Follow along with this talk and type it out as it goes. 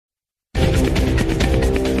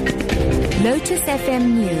Lotus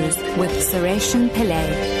FM News with Sureshan Pillay.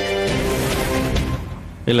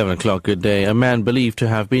 11 o'clock, good day. A man believed to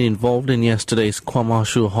have been involved in yesterday's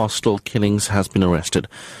KwaMashu hostel killings has been arrested.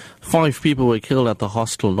 5 people were killed at the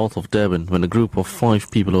hostel north of Durban when a group of 5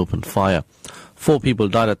 people opened fire. 4 people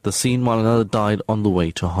died at the scene while another died on the way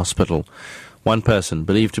to hospital. One person,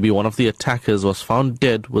 believed to be one of the attackers, was found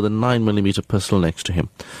dead with a 9mm pistol next to him.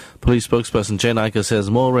 Police spokesperson Jane Iker says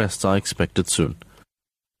more arrests are expected soon.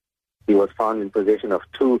 He was found in possession of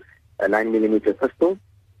 2 9mm pistols.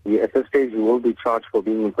 At this stage, he will be charged for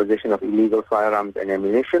being in possession of illegal firearms and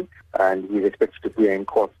ammunition, and he is expected to appear in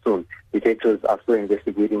court soon. Detectives are still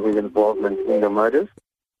investigating his involvement in the murders.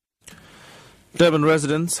 Durban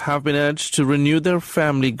residents have been urged to renew their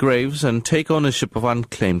family graves and take ownership of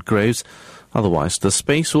unclaimed graves. Otherwise, the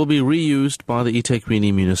space will be reused by the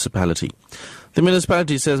eThekwini municipality. The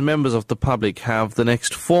municipality says members of the public have the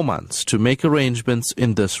next 4 months to make arrangements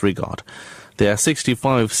in this regard. There are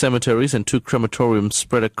 65 cemeteries and 2 crematoriums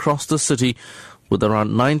spread across the city, with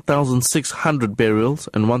around 9,600 burials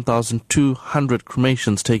and 1,200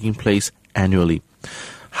 cremations taking place annually.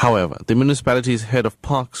 However, the municipality's head of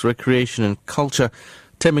Parks, Recreation and Culture,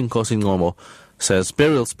 Tembinkosi Ngomo, says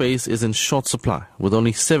burial space is in short supply, with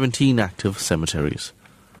only 17 active cemeteries.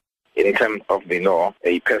 In terms of the law,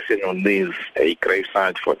 a person will leave a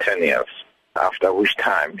gravesite for 10 years, after which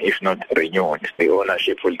time, if not renewed, the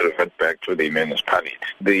ownership will revert back to the municipality.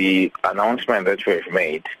 The announcement that we've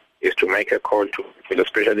made is to make a call to people,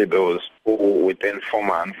 especially those who within 4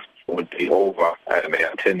 months would be over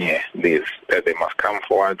their 10-year lease, that they must come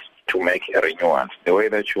forward to make a renewal. The way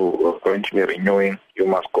that you are going to be renewing, you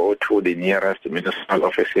must go to the nearest municipal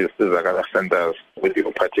offices, the Zagala centers, with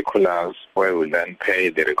your particulars, where you will then pay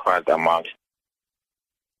the required amount.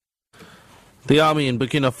 The army in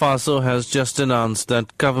Burkina Faso has just announced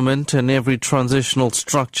that government and every transitional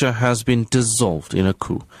structure has been dissolved in a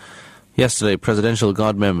coup. Yesterday, Presidential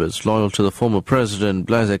Guard members loyal to the former president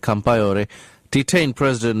Blaise Compaoré detained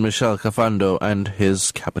President Michel Kafando and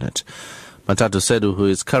his cabinet. Matatu Sedu, who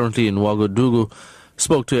is currently in Ouagadougou,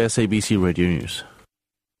 spoke to SABC Radio News.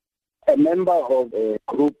 A member of a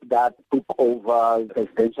group that took over the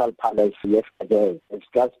presidential palace yesterday has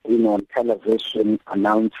just been on television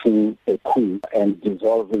announcing a coup and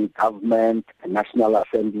dissolving government, the National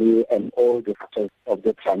Assembly, and all the factors of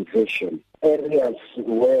the transition. Areas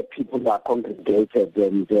where people are congregated,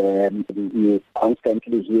 and you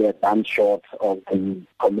constantly hear gunshots of the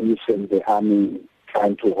police and the army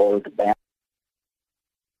trying to hold back.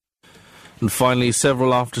 And finally,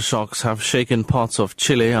 several aftershocks have shaken parts of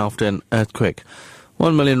Chile after an earthquake.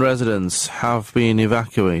 1 million residents have been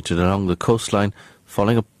evacuated along the coastline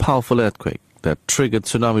following a powerful earthquake that triggered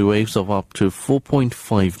tsunami waves of up to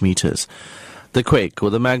 4.5 meters. The quake,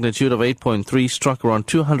 with a magnitude of 8.3, struck around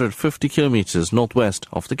 250 kilometers northwest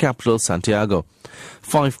of the capital, Santiago.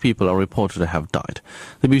 5 people are reported to have died.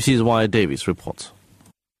 The BBC's Wyatt Davies reports.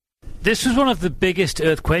 This was one of the biggest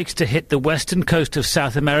earthquakes to hit the western coast of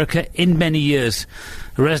South America in many years.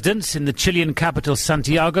 Residents in the Chilean capital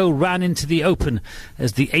Santiago ran into the open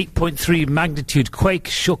as the 8.3 magnitude quake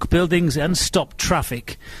shook buildings and stopped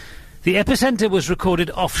traffic. The epicenter was recorded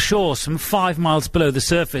offshore, some 5 miles below the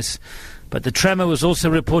surface. But the tremor was also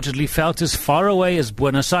reportedly felt as far away as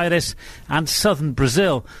Buenos Aires and southern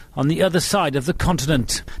Brazil, on the other side of the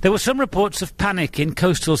continent. There were some reports of panic in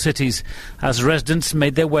coastal cities as residents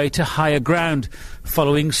made their way to higher ground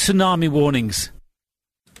following tsunami warnings.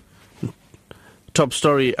 Top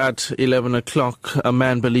story at 11 o'clock. A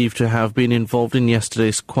man believed to have been involved in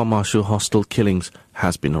yesterday's KwaMashu hostel killings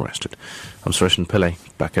has been arrested. I'm Sureshan Pillay,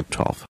 back at 12.